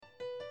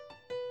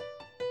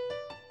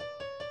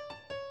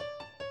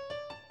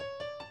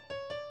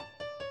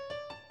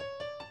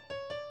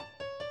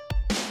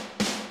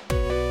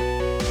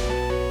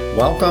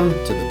Welcome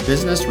to the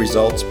Business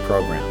Results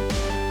Program.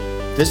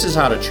 This is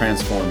how to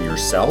transform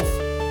yourself,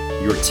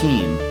 your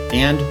team,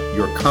 and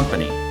your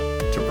company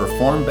to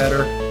perform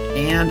better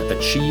and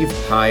achieve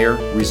higher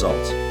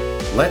results.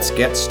 Let's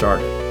get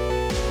started.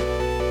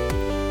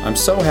 I'm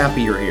so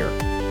happy you're here.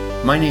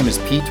 My name is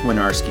Pete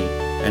Winiarski,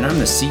 and I'm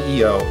the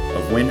CEO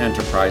of Win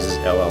Enterprises,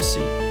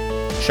 LLC.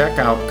 Check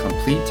out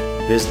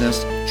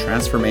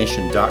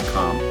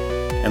CompleteBusinessTransformation.com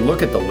and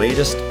look at the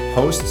latest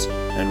posts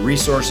and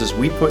resources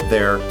we put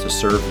there to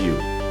serve you.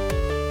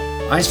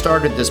 I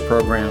started this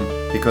program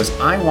because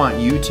I want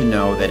you to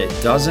know that it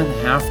doesn't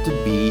have to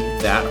be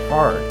that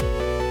hard.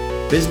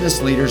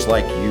 Business leaders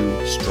like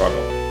you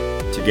struggle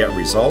to get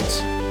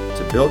results,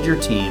 to build your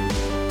team,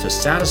 to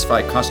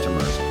satisfy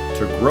customers,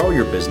 to grow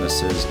your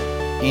businesses,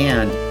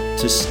 and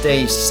to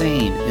stay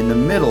sane in the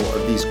middle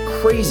of these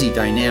crazy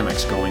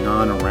dynamics going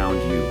on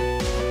around you.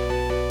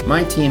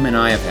 My team and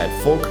I have had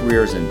full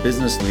careers in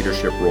business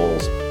leadership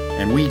roles,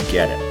 and we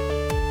get it.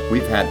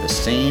 We've had the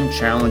same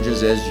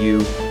challenges as you,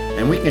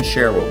 and we can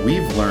share what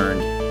we've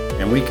learned,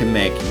 and we can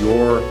make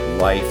your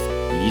life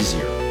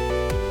easier.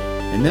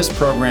 In this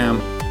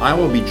program, I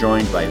will be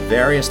joined by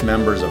various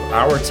members of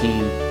our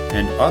team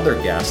and other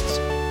guests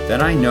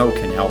that I know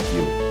can help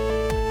you.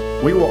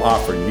 We will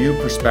offer new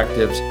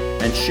perspectives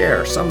and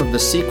share some of the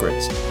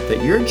secrets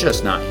that you're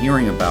just not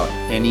hearing about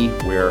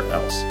anywhere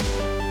else.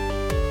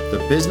 The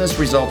Business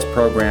Results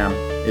Program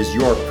is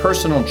your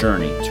personal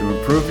journey to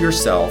improve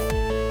yourself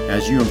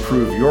as you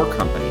improve your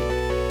company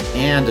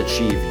and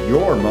achieve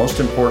your most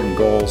important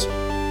goals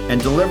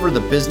and deliver the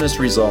business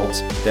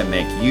results that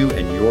make you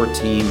and your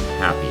team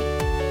happy.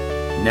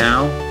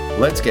 Now,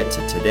 let's get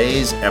to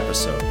today's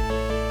episode.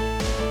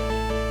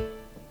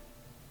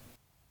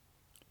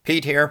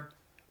 Pete here.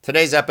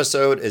 Today's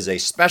episode is a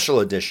special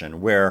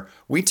edition where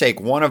we take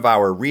one of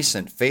our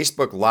recent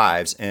Facebook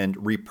Lives and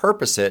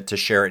repurpose it to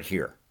share it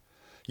here.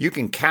 You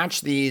can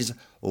catch these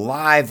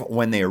live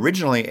when they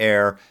originally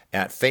air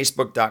at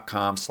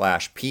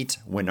facebook.com/Pete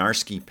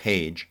Winiarski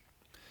page.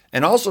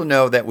 And also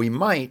know that we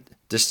might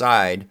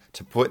decide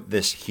to put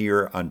this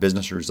here on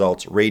Business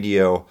Results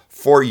Radio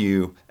for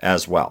you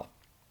as well.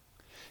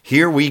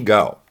 Here we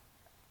go.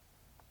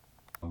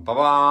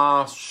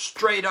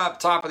 Straight up,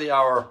 top of the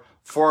hour,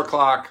 4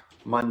 o'clock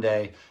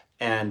Monday.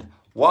 And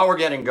while we're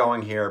getting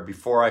going here,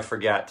 before I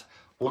forget,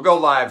 we'll go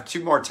live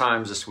 2 more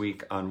times this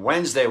week. On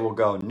Wednesday, we'll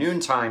go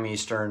noontime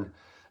Eastern,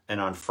 and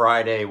on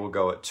Friday, we'll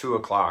go at 2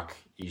 o'clock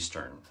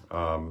Eastern.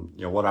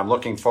 What I'm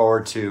looking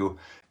forward to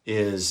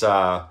is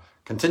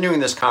continuing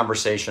this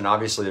conversation.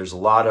 Obviously, there's a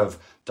lot of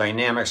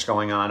dynamics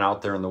going on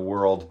out there in the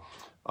world.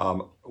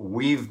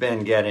 We've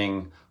been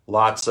getting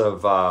lots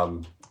of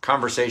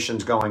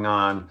conversations going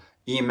on,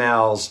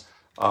 emails,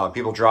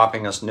 people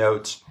dropping us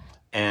notes.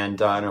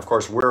 And of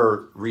course,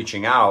 we're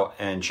reaching out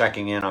and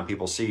checking in on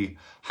people, see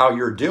how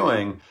you're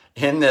doing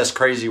in this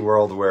crazy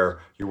world where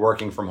you're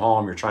working from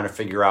home. You're trying to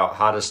figure out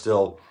how to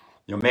still,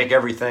 make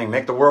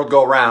the world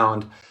go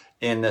round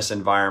in this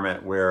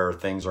environment where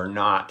things are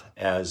not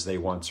as they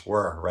once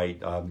were,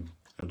 right?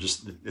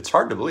 It's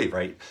hard to believe,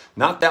 right?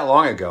 Not that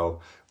long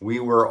ago, we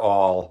were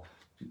all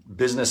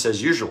business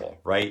as usual,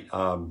 right?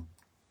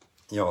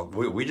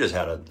 We just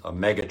had a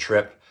mega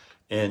trip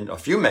a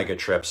few mega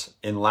trips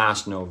in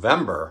last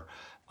November.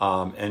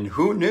 And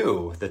who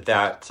knew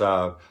that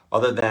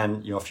other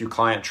than, a few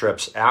client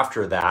trips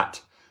after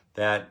that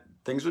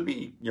things would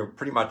be,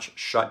 pretty much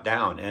shut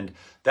down. And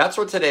that's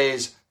what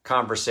today's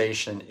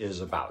conversation is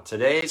about.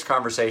 Today's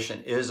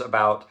conversation is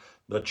about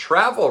the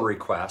travel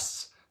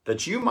requests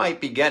that you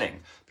might be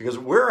getting, because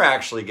we're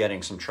actually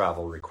getting some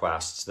travel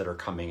requests that are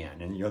coming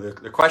in. And,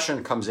 the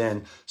question comes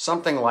in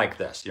something like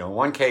this.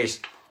 One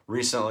case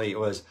recently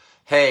was,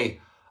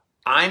 hey,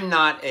 I'm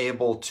not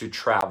able to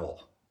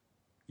travel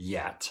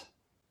yet.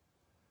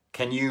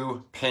 Can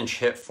you pinch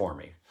hit for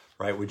me,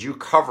 right? Would you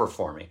cover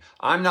for me?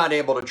 I'm not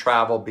able to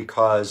travel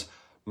because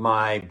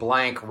my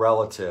blank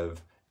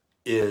relative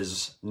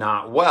is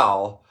not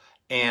well.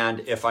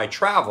 And if I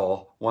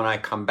travel, when I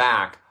come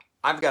back,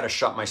 I've got to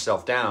shut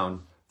myself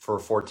down for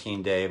a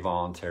 14-day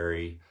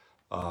voluntary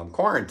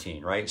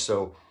quarantine, right?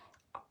 So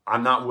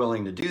I'm not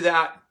willing to do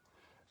that.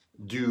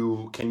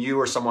 Can you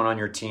or someone on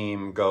your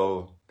team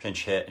go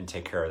pinch hit and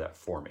take care of that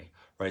for me?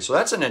 Right, so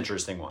that's an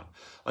interesting one.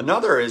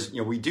 Another is,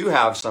 we do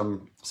have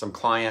some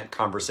client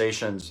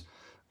conversations.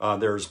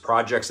 There's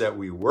projects that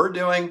we were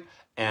doing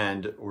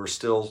and we're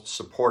still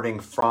supporting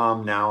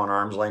from now an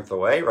arm's length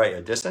away, right,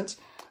 a distance.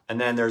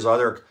 And then there's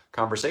other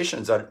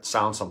conversations that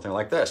sound something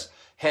like this.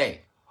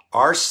 Hey,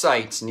 our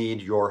sites need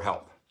your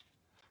help.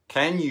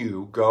 Can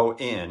you go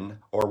in,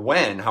 or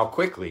when, how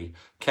quickly,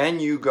 can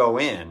you go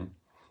in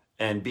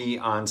and be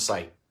on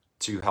site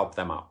to help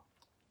them out?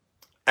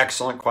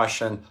 Excellent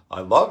question. I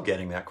love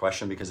getting that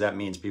question because that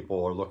means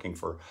people are looking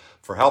for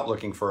help,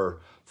 looking for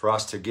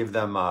us to give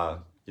them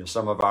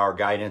some of our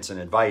guidance and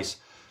advice.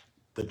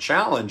 The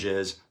challenge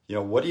is,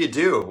 what do you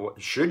do?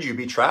 Should you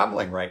be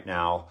traveling right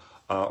now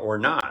or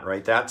not?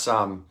 Right? That's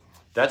an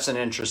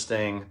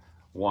interesting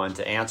one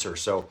to answer.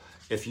 So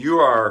if you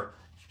are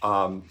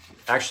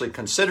actually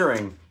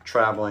considering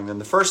traveling, then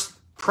the first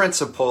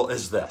principle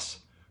is this: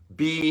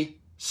 be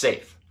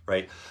safe,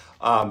 right?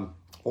 Well,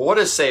 what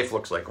does safe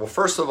looks like? Well,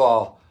 first of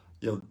all,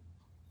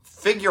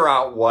 figure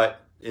out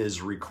what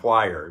is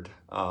required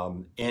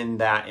in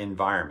that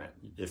environment.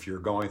 If you're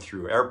going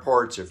through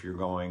airports, if you're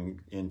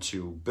going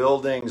into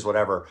buildings,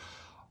 whatever,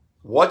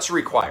 what's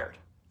required?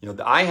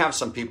 I have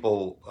some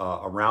people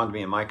around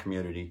me in my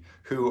community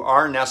who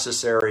are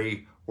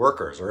necessary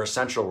workers or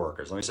essential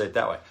workers. Let me say it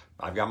that way.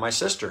 I've got my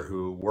sister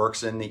who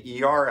works in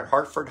the ER at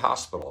Hartford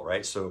Hospital,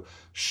 right? So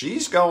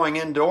she's going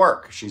into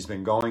work. She's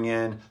been going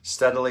in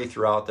steadily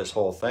throughout this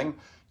whole thing.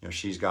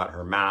 She's got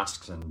her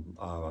masks, and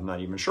I'm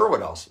not even sure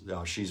what else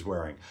she's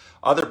wearing.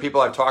 Other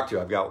people I've talked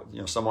to, I've got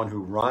someone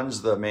who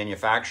runs the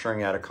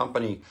manufacturing at a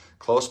company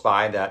close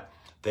by that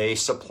they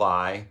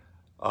supply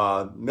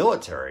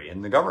military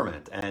and the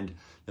government, and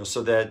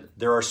so that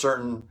there are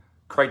certain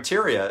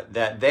criteria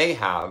that they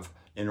have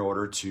in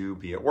order to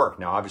be at work.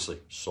 Now, obviously,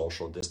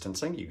 social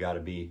distancing, you got to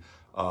be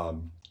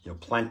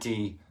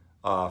plenty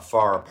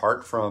far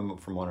apart from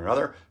one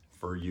another.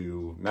 For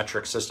you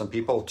metric system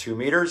people, 2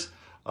 meters.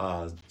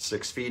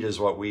 6 feet is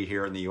what we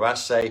here in the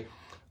US say,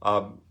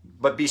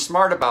 but be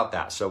smart about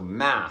that. So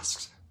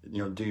masks,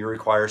 do you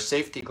require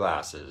safety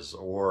glasses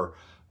or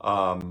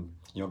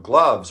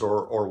gloves,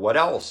 or what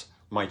else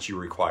might you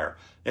require?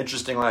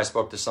 Interestingly, I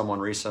spoke to someone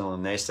recently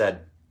and they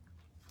said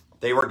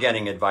they were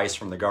getting advice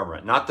from the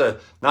government, not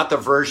the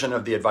version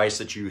of the advice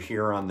that you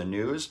hear on the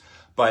news,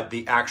 but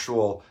the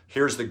actual,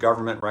 here's the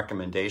government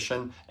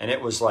recommendation. And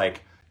it was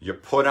like, you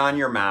put on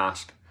your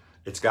mask,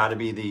 it's got to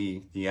be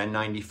the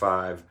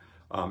N95.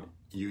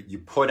 You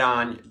put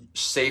on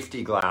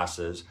safety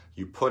glasses,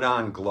 you put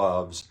on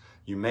gloves,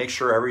 you make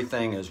sure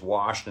everything is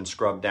washed and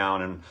scrubbed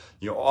down, and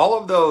all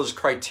of those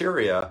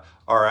criteria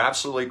are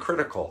absolutely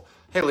critical.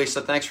 Hey,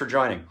 Lisa, thanks for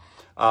joining.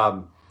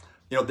 And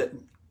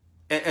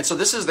so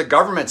this is the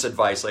government's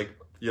advice. Like,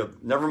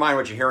 never mind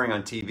what you're hearing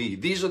on TV.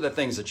 These are the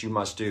things that you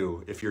must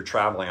do if you're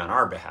traveling on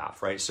our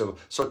behalf, right? So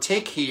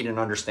take heed and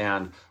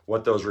understand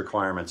what those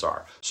requirements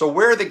are. So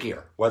wear the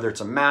gear, whether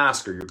it's a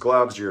mask or your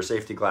gloves or your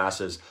safety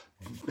glasses.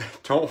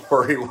 Don't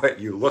worry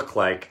what you look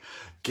like.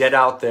 Get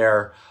out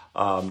there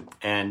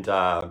and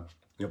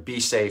be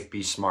safe,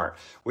 be smart.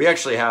 We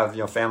actually have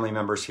family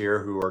members here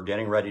who are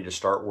getting ready to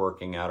start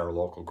working at our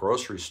local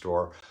grocery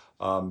store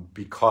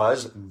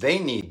because they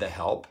need the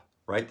help,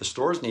 right? The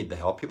stores need the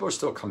help. People are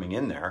still coming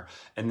in there,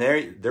 and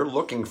they're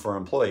looking for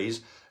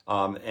employees.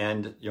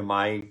 And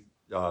my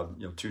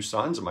 2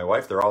 sons and my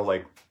wife, they're all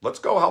like, let's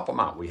go help them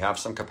out. We have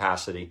some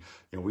capacity.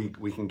 We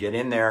can get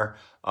in there.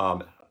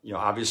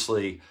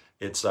 Obviously,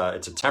 it's a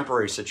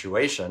temporary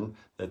situation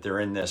that they're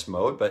in this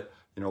mode, but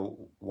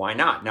why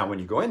not? Now, when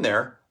you go in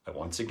there,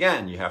 once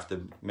again, you have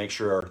to make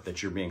sure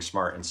that you're being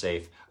smart and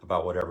safe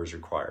about whatever is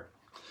required.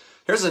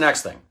 Here's the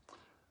next thing.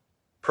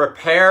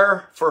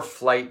 Prepare for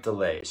flight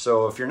delays.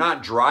 So if you're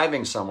not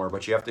driving somewhere,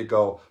 but you have to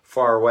go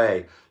far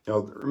away,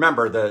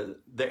 remember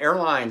the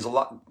airlines,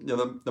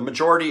 the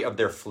majority of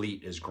their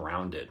fleet is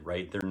grounded,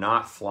 right? They're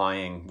not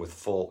flying with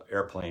full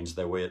airplanes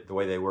the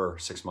way they were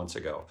 6 months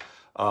ago.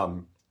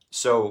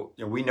 So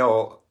we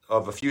know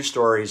of a few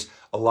stories.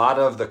 A lot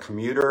of the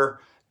commuter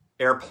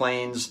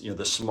airplanes,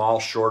 the small,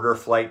 shorter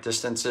flight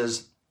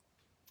distances,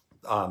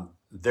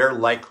 they're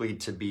likely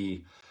to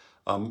be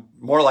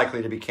more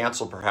likely to be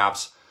canceled,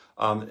 perhaps.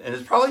 And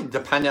it's probably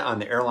dependent on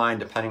the airline,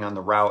 depending on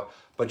the route.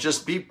 But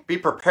just be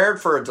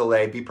prepared for a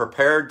delay. Be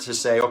prepared to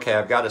say, okay,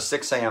 I've got a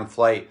 6 a.m.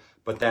 flight,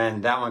 but then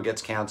that one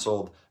gets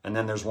canceled, and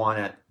then there's one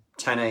at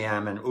 10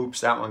 a.m. and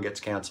oops, that one gets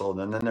canceled.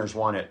 And then there's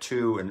one at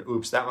 2 and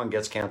oops, that one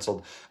gets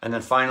canceled. And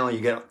then finally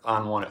you get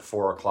on one at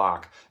 4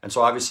 o'clock. And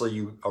so obviously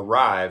you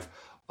arrive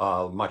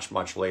much,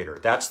 much later.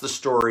 That's the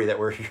story that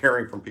we're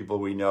hearing from people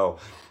we know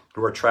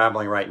who are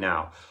traveling right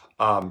now.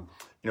 That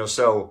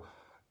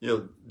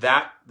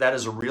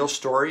is a real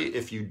story.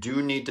 If you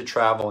do need to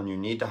travel and you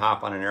need to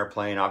hop on an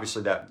airplane,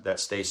 obviously that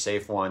stay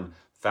safe one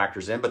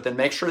factors in, but then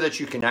make sure that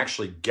you can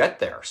actually get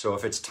there. So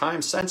if it's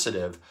time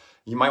sensitive,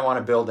 you might want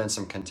to build in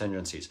some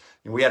contingencies.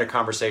 And we had a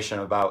conversation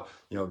about,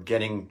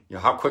 getting,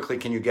 how quickly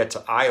can you get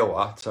to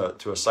Iowa,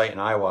 to a site in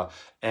Iowa?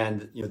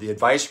 And, the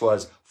advice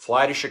was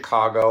fly to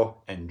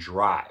Chicago and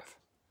drive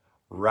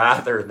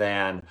rather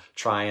than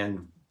try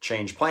and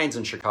change planes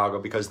in Chicago,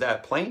 because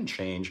that plane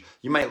change,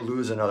 you might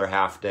lose another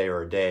half day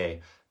or a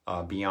day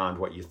beyond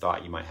what you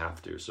thought you might have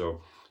to.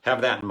 So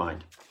have that in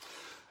mind.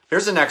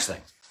 Here's the next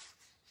thing.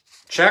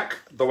 Check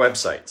the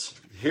websites.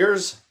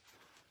 Here's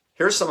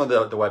some of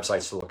the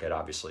websites to look at,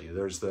 obviously.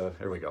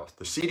 Here we go.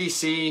 The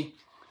CDC,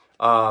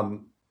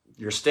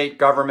 your state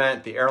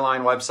government, the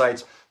airline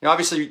websites.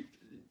 Obviously,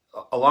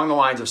 along the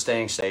lines of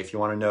staying safe, you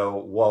want to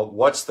know, well,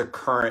 what's the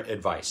current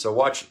advice? So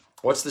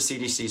what's the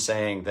CDC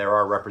saying? There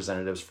are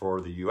representatives for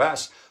the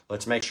US.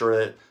 Let's make sure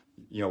that,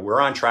 we're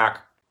on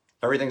track.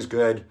 Everything's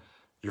good.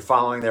 You're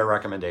following their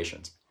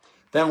recommendations.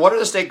 Then what do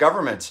the state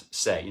governments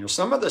say?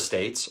 Some of the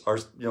states are,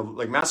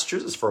 like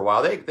Massachusetts for a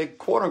while, they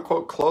quote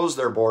unquote closed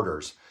their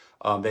borders.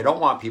 They don't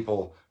want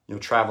people,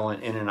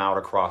 traveling in and out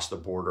across the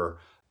border.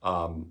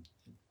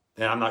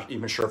 And I'm not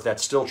even sure if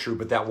that's still true,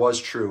 but that was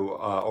true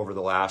over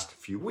the last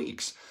few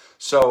weeks.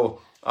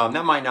 So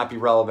that might not be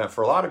relevant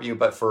for a lot of you,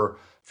 but for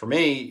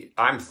me,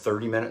 I'm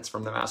 30 minutes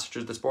from the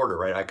Massachusetts border,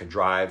 right? I could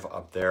drive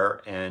up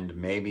there, and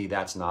maybe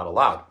that's not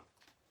allowed.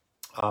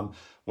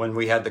 When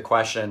we had the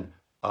question,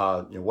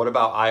 what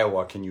about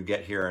Iowa? Can you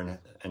get here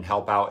and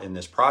help out in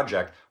this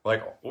project?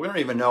 Like, we don't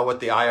even know what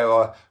the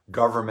Iowa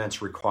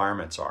government's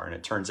requirements are. And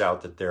it turns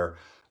out that there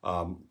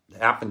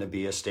happen to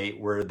be a state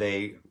where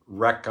they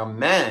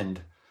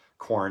recommend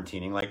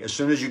quarantining. Like, as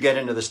soon as you get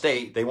into the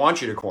state, they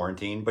want you to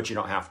quarantine, but you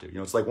don't have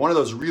to. It's like one of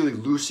those really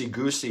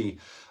loosey-goosey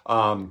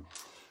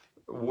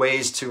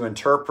ways to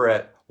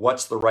interpret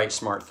what's the right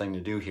smart thing to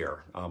do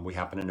here. We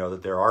happen to know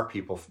that there are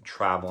people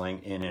traveling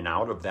in and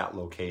out of that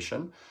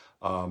location.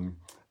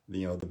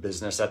 The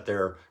business that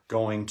they're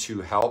going to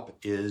help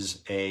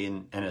is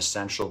an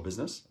essential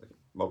business.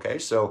 Okay,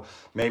 so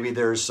maybe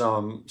there's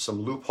some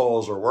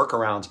loopholes or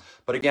workarounds.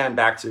 But again,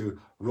 back to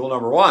rule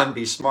number 1,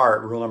 be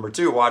smart. Rule number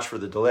 2, watch for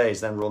the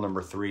delays. Then rule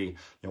number 3,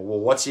 well,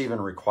 what's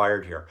even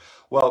required here?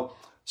 Well,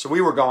 so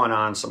we were going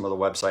on some of the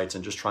websites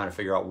and just trying to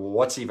figure out, well,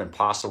 what's even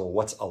possible,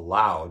 what's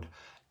allowed.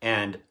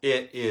 And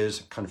it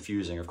is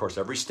confusing. Of course,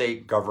 every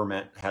state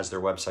government has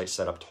their website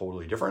set up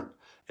totally different.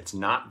 It's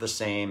not the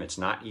same. It's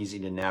not easy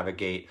to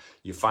navigate.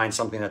 You find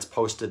something that's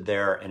posted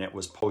there and it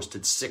was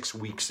posted 6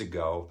 weeks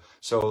ago.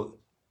 So,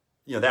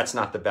 that's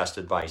not the best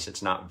advice.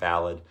 It's not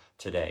valid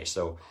today.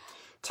 So,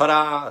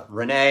 ta-da,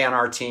 Renee on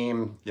our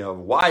team,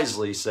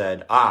 wisely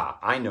said,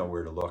 I know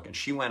where to look. And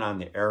she went on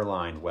the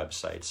airline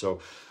website. So,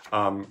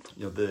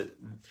 the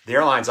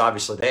airlines,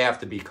 obviously, they have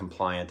to be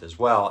compliant as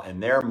well.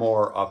 And they're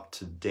more up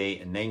to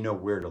date and they know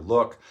where to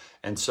look.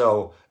 And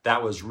so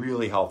that was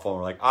really helpful.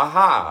 And we're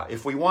like,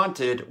 if we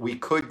wanted, we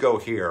could go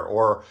here.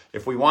 Or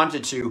if we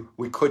wanted to,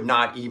 we could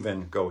not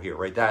even go here,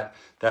 right?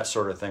 That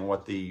sort of thing,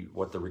 what the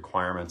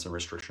requirements and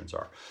restrictions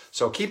are.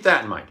 So keep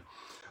that in mind.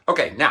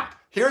 Okay, now,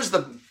 here's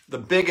the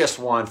biggest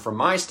one from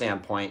my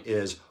standpoint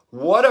is,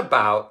 what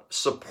about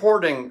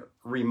supporting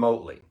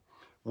remotely?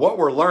 What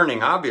we're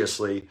learning,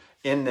 obviously,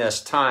 in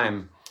this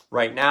time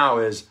right now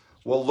is,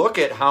 well, look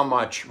at how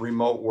much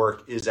remote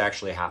work is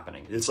actually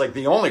happening. It's like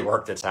the only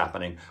work that's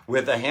happening,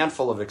 with a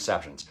handful of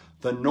exceptions.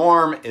 The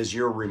norm is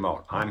you're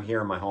remote. I'm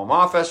here in my home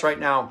office right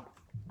now.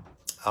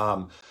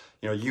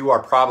 You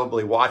are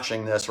probably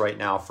watching this right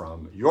now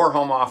from your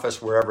home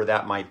office, wherever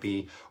that might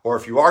be. Or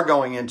if you are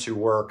going into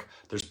work,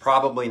 there's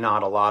probably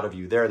not a lot of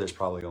you there. There's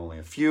probably only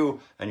a few,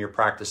 and you're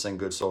practicing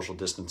good social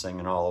distancing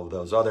and all of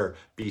those other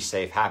be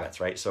safe habits,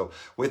 right? So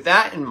with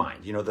that in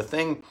mind, the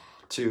thing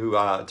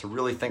to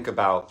really think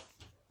about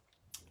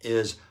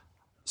is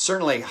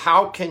certainly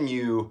how can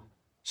you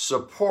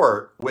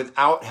support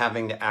without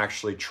having to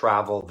actually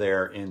travel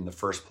there in the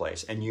first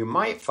place. And you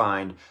might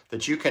find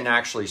that you can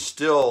actually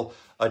still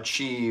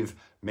achieve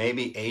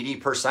maybe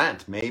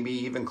 80%, maybe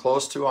even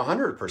close to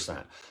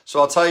 100%. So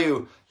I'll tell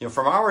you,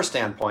 from our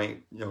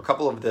standpoint, a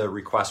couple of the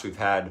requests we've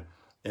had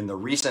in the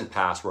recent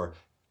past were,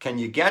 can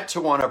you get to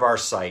one of our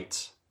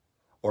sites,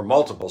 or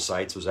multiple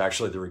sites was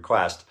actually the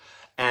request,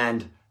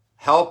 and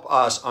help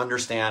us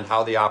understand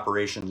how the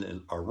operations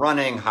are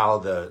running, how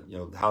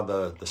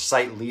the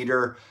site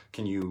leader,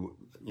 can you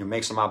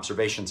make some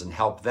observations and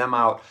help them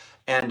out.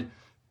 And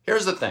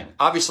here's the thing,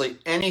 obviously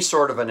any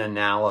sort of an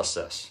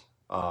analysis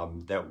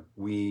that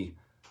we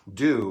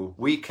do,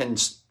 we can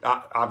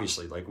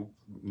obviously, like,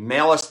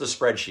 mail us the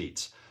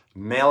spreadsheets,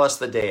 mail us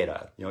the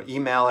data,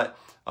 email it.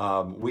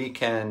 We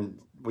can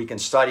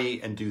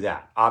study and do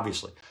that,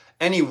 obviously.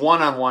 Any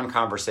one-on-one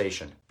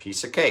conversation,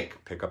 piece of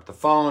cake, pick up the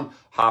phone,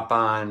 hop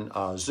on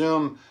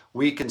Zoom,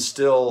 we can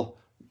still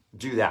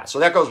do that. So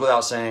that goes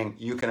without saying,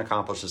 you can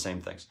accomplish the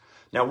same things.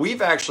 Now,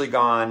 we've actually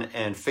gone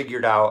and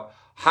figured out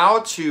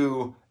how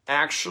to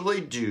actually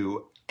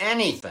do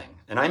anything,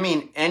 and I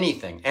mean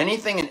anything and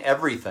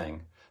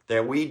everything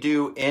that we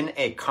do in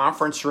a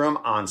conference room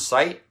on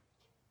site,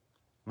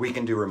 we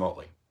can do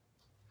remotely.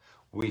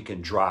 We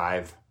can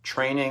drive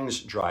trainings,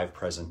 drive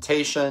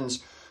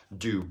presentations,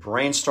 do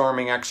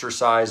brainstorming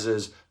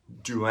exercises,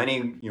 do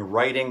any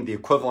writing, the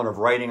equivalent of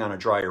writing on a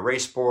dry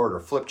erase board or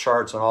flip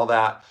charts and all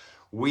that.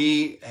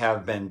 We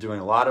have been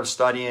doing a lot of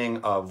studying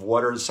of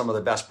what are some of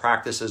the best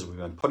practices we've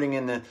been putting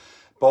in the,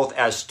 both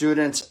as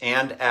students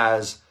and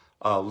as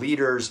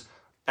leaders,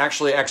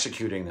 actually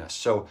executing this.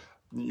 So,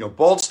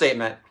 bold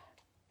statement,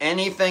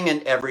 anything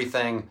and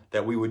everything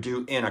that we would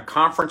do in a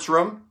conference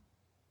room,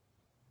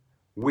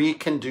 we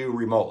can do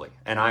remotely.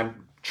 And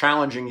I'm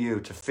challenging you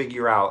to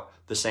figure out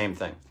the same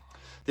thing.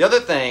 The other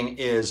thing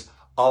is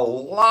a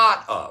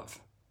lot of,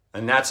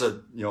 and that's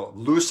a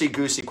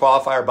loosey-goosey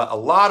qualifier, but a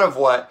lot of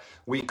what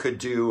we could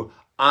do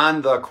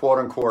on the quote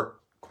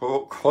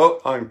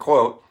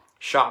unquote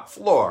shop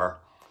floor.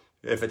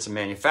 If it's a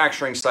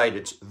manufacturing site,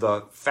 it's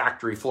the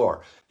factory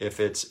floor.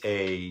 If it's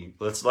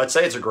let's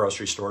say it's a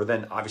grocery store,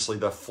 then obviously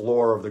the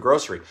floor of the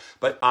grocery.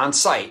 But on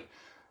site,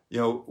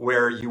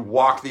 where you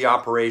walk the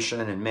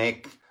operation and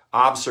make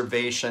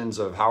observations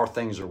of how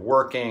things are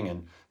working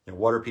and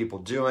what are people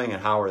doing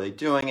and how are they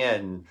doing it,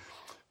 and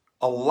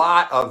a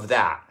lot of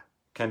that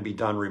can be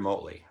done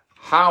remotely.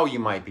 how, you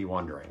might be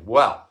wondering.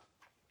 Well,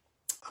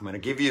 I'm going to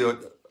give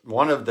you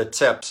one of the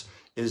tips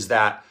is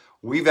that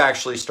we've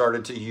actually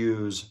started to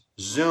use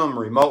Zoom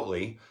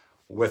remotely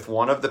with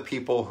one of the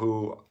people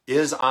who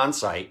is on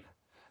site,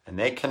 and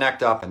they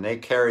connect up and they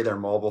carry their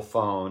mobile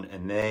phone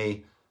and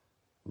they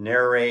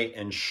narrate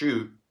and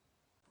shoot,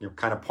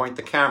 kind of point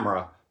the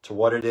camera to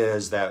what it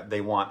is that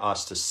they want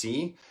us to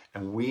see.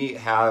 And we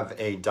have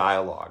a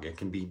dialogue. It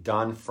can be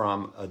done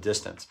from a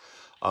distance.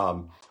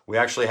 We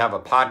actually have a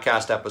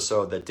podcast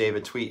episode that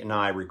David Tweet and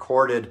I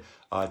recorded.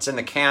 It's in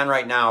the can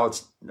right now. I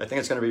think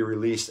it's going to be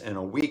released in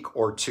a week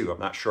or two. I'm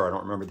not sure. I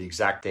don't remember the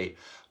exact date.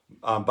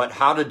 But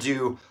how to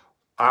do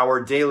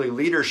our daily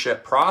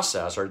leadership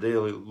process, our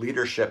daily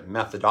leadership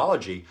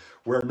methodology,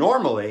 where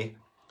normally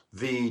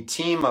the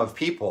team of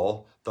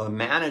people, the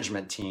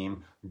management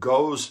team,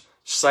 goes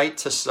site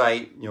to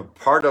site,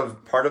 part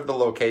of the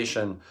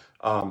location,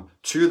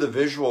 to the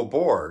visual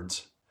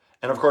boards.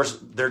 And of course,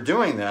 they're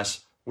doing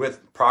this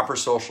with proper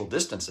social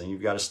distancing.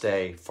 You've got to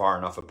stay far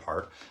enough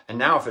apart. And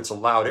now if it's a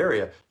loud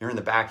area, you're in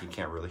the back, you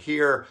can't really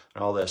hear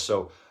and all this.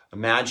 So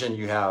imagine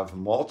you have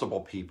multiple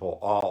people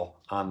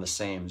all on the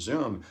same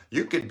Zoom.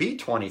 You could be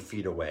 20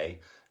 feet away,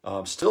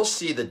 still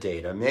see the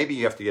data. Maybe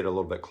you have to get a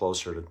little bit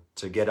closer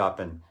to get up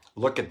and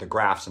look at the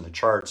graphs and the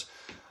charts.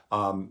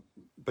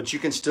 But you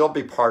can still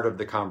be part of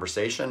the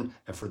conversation.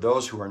 And for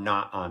those who are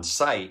not on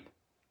site,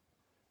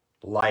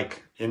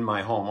 like in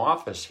my home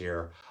office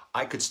here,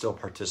 I could still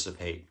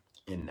participate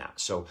in that.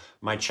 So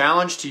my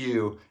challenge to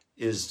you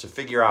is to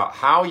figure out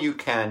how you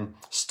can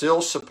still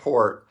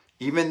support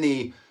even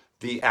the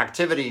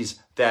activities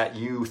that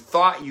you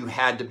thought you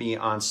had to be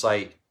on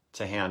site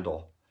to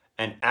handle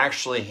and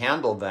actually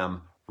handle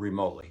them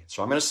remotely.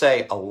 So I'm going to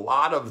say a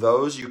lot of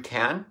those you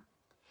can,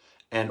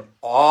 and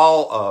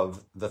all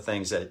of the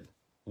things that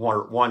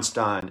were once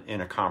done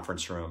in a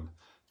conference room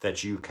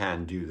that you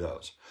can do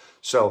those.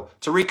 So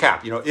to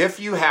recap, if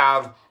you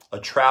have a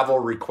travel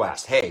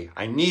request, hey,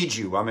 I need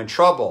you, I'm in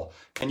trouble,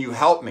 can you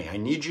help me? I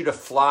need you to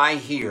fly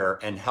here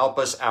and help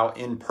us out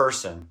in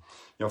person.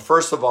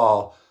 First of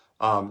all,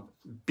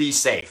 be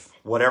safe,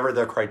 whatever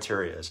the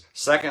criteria is.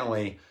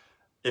 Secondly,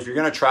 if you're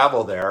going to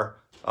travel there,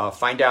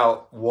 find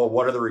out, well,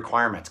 what are the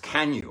requirements?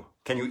 Can you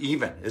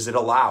even? Is it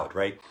allowed,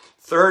 right?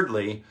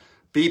 Thirdly,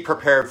 be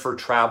prepared for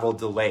travel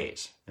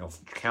delays.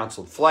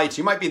 Canceled flights.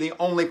 You might be the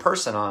only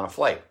person on a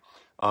flight.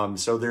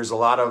 So there's a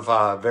lot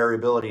of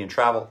variability in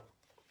travel.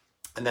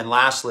 And then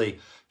lastly,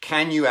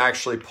 can you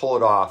actually pull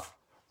it off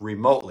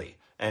remotely?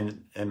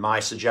 And my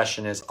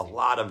suggestion is a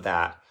lot of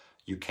that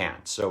you can.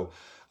 So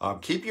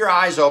keep your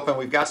eyes open.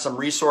 We've got some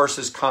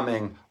resources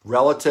coming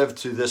relative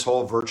to this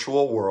whole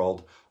virtual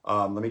world.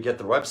 Let me get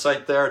the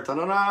website there.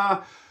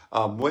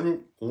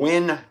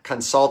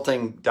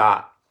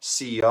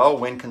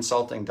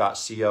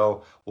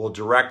 winconsulting.co will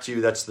direct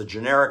you. That's the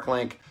generic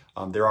link.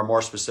 There are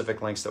more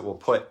specific links that we'll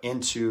put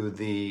into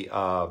the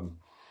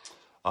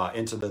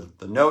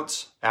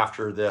notes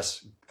after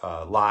this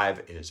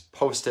live is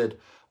posted.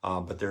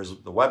 But there's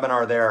the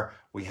webinar there.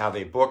 We have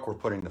a book we're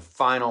putting the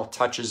final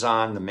touches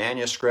on, the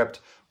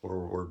manuscript.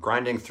 We're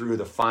grinding through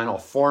the final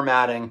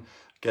formatting,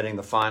 getting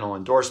the final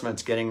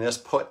endorsements, getting this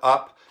put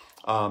up.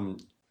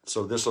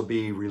 So this will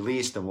be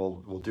released, and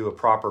we'll do a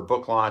proper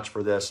book launch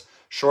for this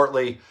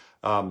shortly.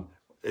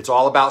 It's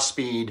all about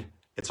speed.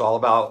 It's all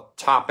about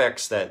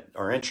topics that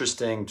are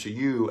interesting to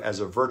you as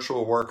a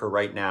virtual worker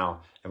right now,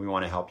 and we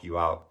want to help you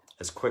out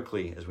as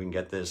quickly as we can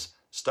get this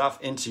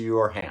stuff into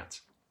your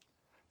hands.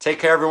 Take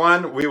care,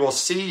 everyone. We will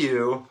see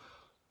you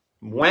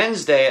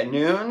Wednesday at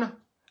noon,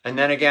 and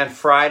then again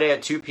Friday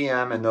at 2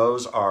 p.m., and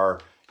those are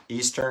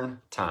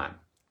Eastern time.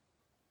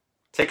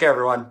 Take care,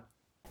 everyone.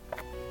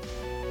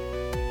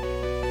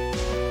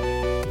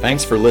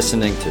 Thanks for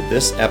listening to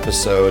this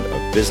episode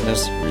of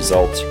Business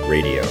Results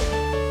Radio.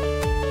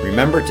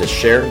 Remember to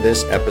share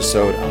this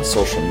episode on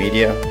social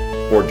media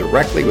or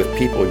directly with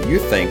people you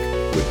think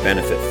would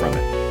benefit from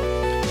it.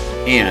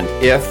 And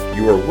if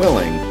you are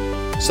willing,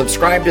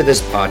 subscribe to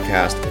this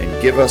podcast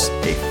and give us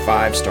a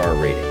 5-star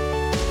rating.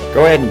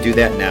 Go ahead and do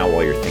that now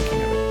while you're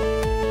thinking of it.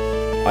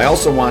 I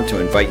also want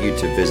to invite you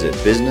to visit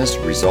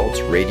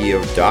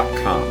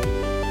businessresultsradio.com.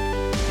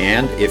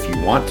 And if you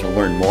want to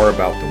learn more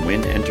about the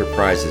Win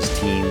Enterprises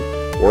team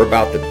or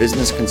about the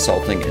business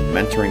consulting and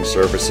mentoring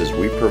services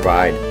we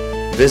provide,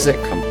 visit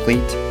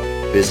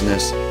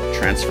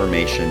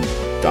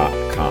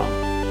CompleteBusinessTransformation.com.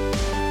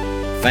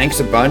 Thanks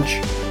a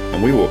bunch,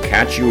 and we will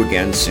catch you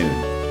again soon.